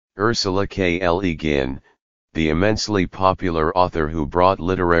Ursula K. Guin, the immensely popular author who brought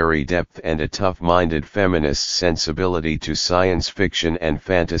literary depth and a tough-minded feminist sensibility to science fiction and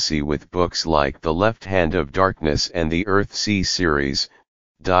fantasy with books like The Left Hand of Darkness and the Earthsea series,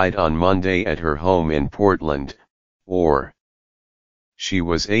 died on Monday at her home in Portland, or. She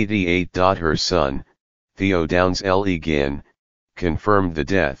was 88. Her son, Theo Downs Guin, confirmed the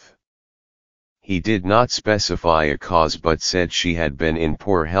death. He did not specify a cause but said she had been in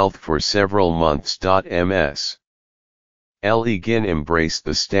poor health for several months. Ms. Guin embraced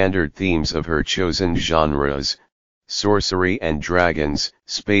the standard themes of her chosen genres: sorcery and dragons,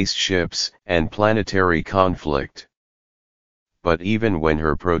 spaceships, and planetary conflict. But even when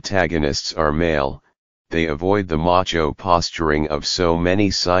her protagonists are male, they avoid the macho posturing of so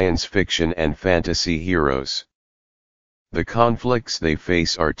many science fiction and fantasy heroes. The conflicts they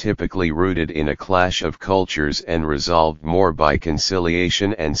face are typically rooted in a clash of cultures and resolved more by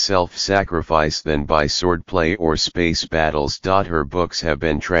conciliation and self-sacrifice than by swordplay or space battles. Her books have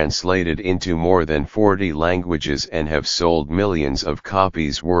been translated into more than 40 languages and have sold millions of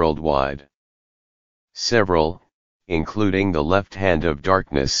copies worldwide. Several, including The Left Hand of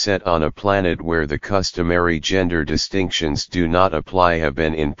Darkness, set on a planet where the customary gender distinctions do not apply, have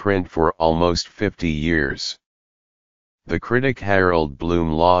been in print for almost 50 years. The critic Harold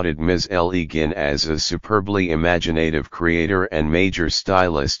Bloom lauded Ms. Guin as a superbly imaginative creator and major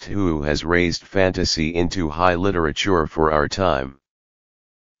stylist who has raised fantasy into high literature for our time.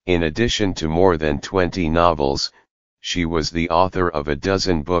 In addition to more than 20 novels, she was the author of a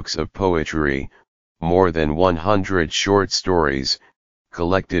dozen books of poetry, more than 100 short stories,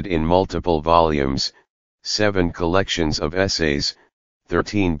 collected in multiple volumes, 7 collections of essays,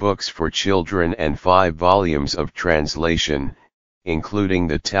 13 books for children and 5 volumes of translation, including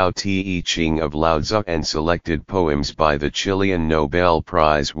the Tao Te Ching of Lao Tzu and selected poems by the Chilean Nobel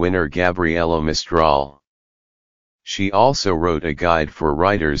Prize winner Gabriela Mistral. She also wrote a guide for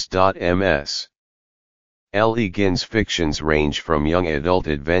writers. Ms. Guin's fictions range from young adult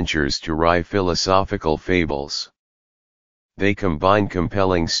adventures to wry philosophical fables. They combine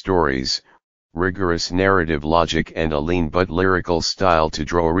compelling stories, rigorous narrative logic and a lean but lyrical style to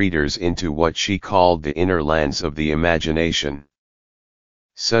draw readers into what she called the inner lands of the imagination.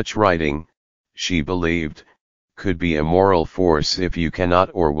 Such writing, she believed, could be a moral force. If you cannot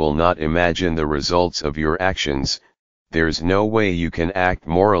or will not imagine the results of your actions, there's no way you can act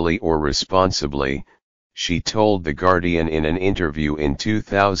morally or responsibly, she told The Guardian in an interview in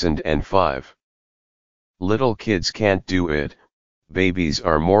 2005. Little kids can't do it. Babies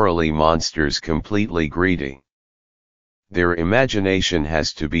are morally monsters, completely greedy. Their imagination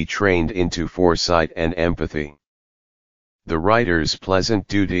has to be trained into foresight and empathy. The writer's pleasant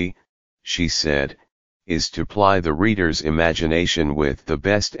duty, she said, is to ply the reader's imagination with the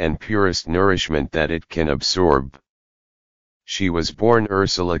best and purest nourishment that it can absorb. She was born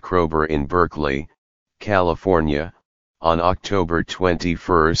Ursula Kroeber in Berkeley, California, on October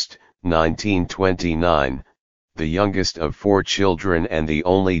 21, 1929. The youngest of 4 children and the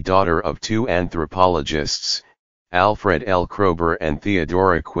only daughter of 2 anthropologists, Alfred L. Kroeber and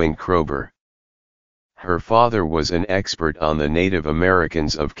Theodora Quinn Kroeber. Her father was an expert on the Native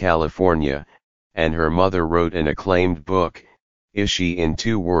Americans of California, and her mother wrote an acclaimed book, Is She in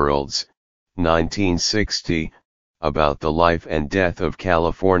Two Worlds, 1960, about the life and death of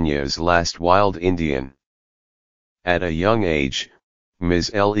California's last wild Indian. At a young age,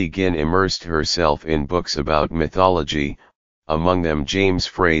 Ms. Guin immersed herself in books about mythology, among them James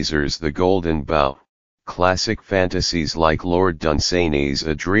Fraser's The Golden Bough, classic fantasies like Lord Dunsany's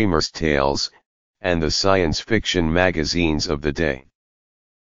A Dreamer's Tales, and the science fiction magazines of the day.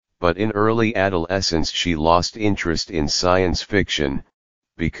 But in early adolescence she lost interest in science fiction,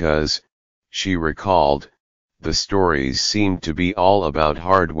 because, she recalled, the stories seemed to be all about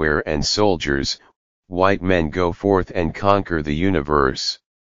hardware and soldiers. White men go forth and conquer the universe.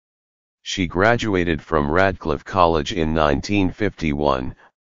 She graduated from Radcliffe College in 1951,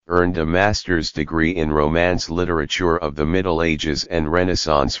 earned a master's degree in Romance literature of the Middle Ages and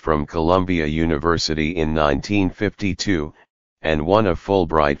Renaissance from Columbia University in 1952, and won a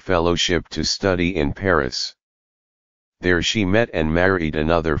Fulbright Fellowship to study in Paris. There she met and married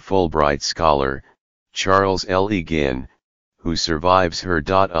another Fulbright scholar, Charles Guin, who survives her.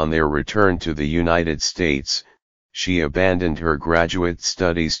 On their return to the United States, she abandoned her graduate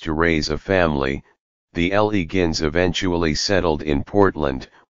studies to raise a family. The Guins eventually settled in Portland,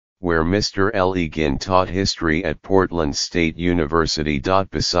 where Mr. Guin taught history at Portland State University.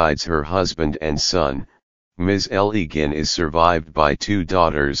 Besides her husband and son, Ms. Guin is survived by 2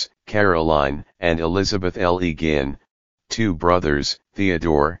 daughters, Caroline and Elizabeth Guin. 2 brothers,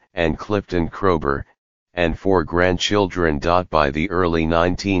 Theodore and Clifton Kroeber, and 4 grandchildren. By the early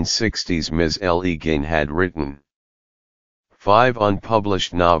 1960s, Ms. L. Guin had written 5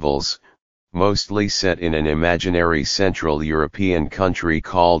 unpublished novels, mostly set in an imaginary Central European country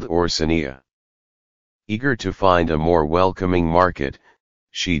called Orsania. Eager to find a more welcoming market,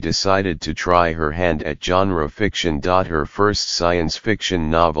 she decided to try her hand at genre fiction. Her first science fiction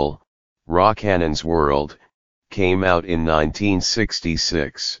novel, Rockannon's World, came out in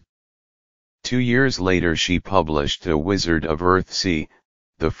 1966. 2 years later she published A Wizard of Earthsea,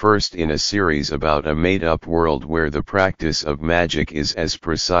 the first in a series about a made-up world where the practice of magic is as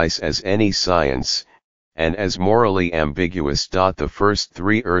precise as any science, and as morally ambiguous. The first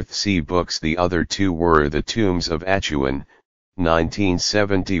 3 Earthsea books, the other 2 were The Tombs of Achuan,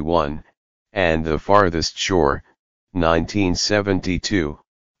 1971, and The Farthest Shore, 1972,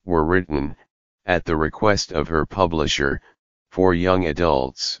 were written, at the request of her publisher, for young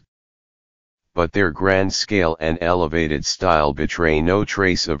adults. But their grand scale and elevated style betray no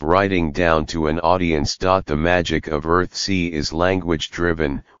trace of writing down to an audience. The magic of Earthsea is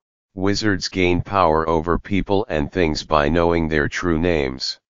language-driven. Wizards gain power over people and things by knowing their true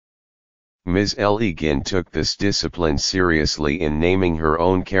names. Ms. L. Guin took this discipline seriously in naming her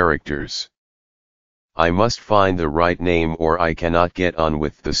own characters. "I must find the right name or I cannot get on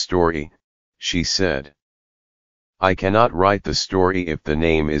with the story," she said. "I cannot write the story if the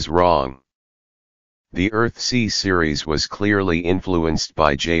name is wrong." The Earthsea series was clearly influenced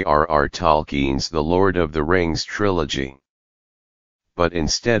by J.R.R. Tolkien's The Lord of the Rings trilogy. But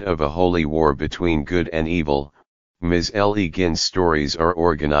instead of a holy war between good and evil, Ms. L. Guin's stories are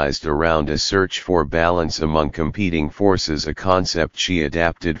organized around a search for balance among competing forces, a concept she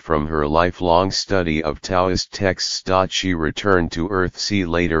adapted from her lifelong study of Taoist texts. She returned to Earthsea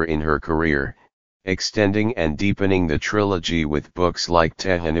later in her career, extending and deepening the trilogy with books like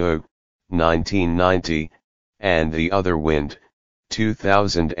Tehanu, 1990, and The Other Wind,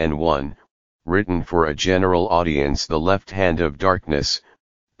 2001, written for a general audience. The Left Hand of Darkness,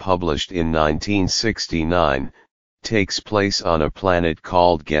 published in 1969, takes place on a planet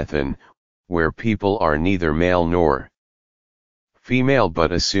called Gethin, where people are neither male nor female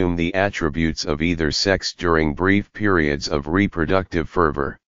but assume the attributes of either sex during brief periods of reproductive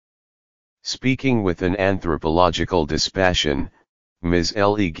fervor. Speaking with an anthropological dispassion, Ms.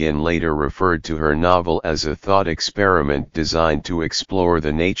 L. Guin later referred to her novel as a thought experiment designed to explore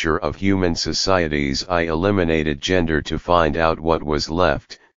the nature of human societies. "I eliminated gender to find out what was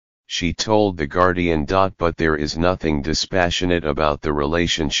left," she told The Guardian. "But there is nothing dispassionate about the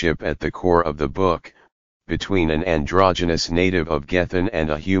relationship at the core of the book, between an androgynous native of Gethin and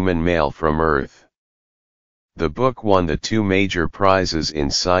a human male from Earth." The book won the 2 major prizes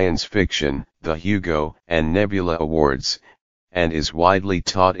in science fiction, the Hugo and Nebula Awards, and is widely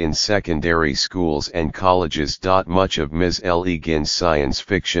taught in secondary schools and colleges. Much of Ms. L. Guin's science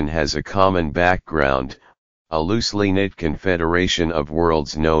fiction has a common background, a loosely knit confederation of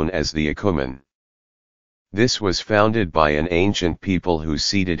worlds known as the Acclaimed. This was founded by an ancient people who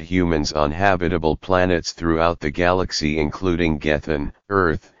seeded humans on habitable planets throughout the galaxy, including Gethin,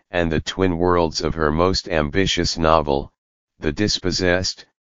 Earth, and the twin worlds of her most ambitious novel, The Dispossessed,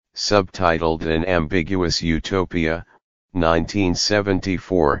 subtitled An Ambiguous Utopia,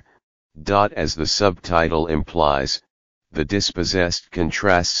 1974. As the subtitle implies, The Dispossessed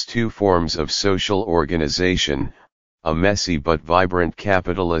contrasts 2 forms of social organization, a messy but vibrant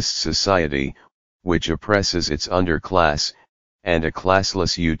capitalist society, which oppresses its underclass, and a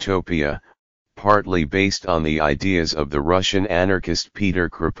classless utopia, partly based on the ideas of the Russian anarchist Peter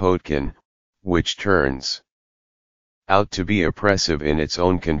Kropotkin, which turns out to be oppressive in its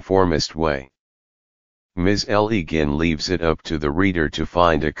own conformist way. Ms. L. Guin leaves it up to the reader to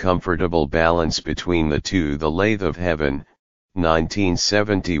find a comfortable balance between the 2. The Lathe of Heaven,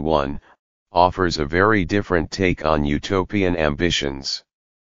 1971, offers a very different take on utopian ambitions.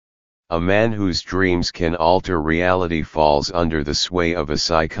 A man whose dreams can alter reality falls under the sway of a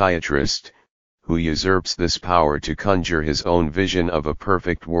psychiatrist, who usurps this power to conjure his own vision of a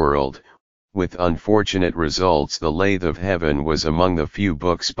perfect world. With unfortunate results. The Lathe of Heaven was among the few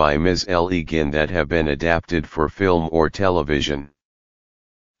books by Ms. L. Guin that have been adapted for film or television.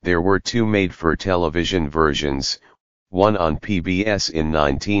 There were 2 made-for-television versions, one on PBS in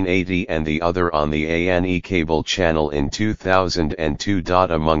 1980 and the other on the A&E cable channel in 2002.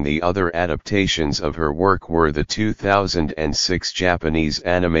 Among the other adaptations of her work were the 2006 Japanese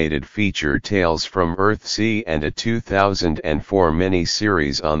animated feature Tales from Earthsea and a 2004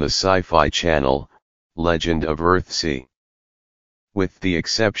 mini-series on the Sci-Fi Channel, Legend of Earthsea. With the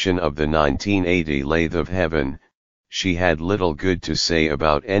exception of the 1980 Lathe of Heaven, she had little good to say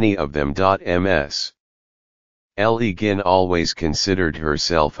about any of them. Ms. Guin always considered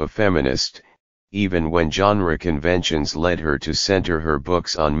herself a feminist, even when genre conventions led her to center her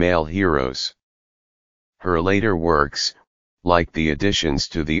books on male heroes. Her later works, like the additions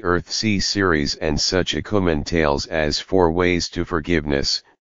to the Earthsea series and such Acclaimed tales as Four Ways to Forgiveness,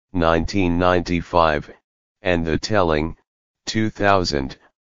 1995, and The Telling, 2000,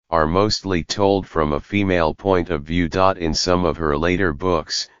 are mostly told from a female point of view. In some of her later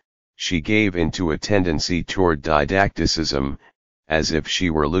books, she gave into a tendency toward didacticism, as if she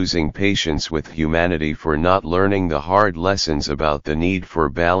were losing patience with humanity for not learning the hard lessons about the need for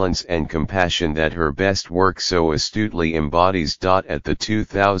balance and compassion that her best work so astutely embodies. At the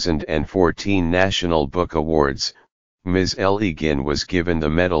 2014 National Book Awards, Ms. Guin was given the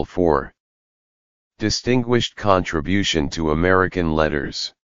medal for Distinguished Contribution to American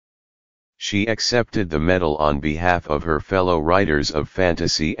Letters. She accepted the medal on behalf of her fellow writers of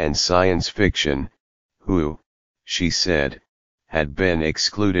fantasy and science fiction, who, she said, had been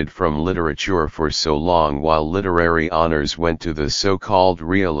excluded from literature for so long while literary honors went to the so-called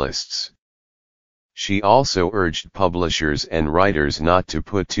realists. She also urged publishers and writers not to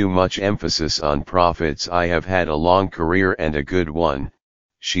put too much emphasis on profits. "I have had a long career and a good one,"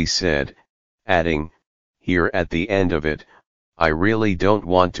 she said, adding, "Here at the end of it, I really don't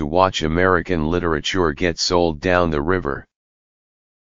want to watch American literature get sold down the river."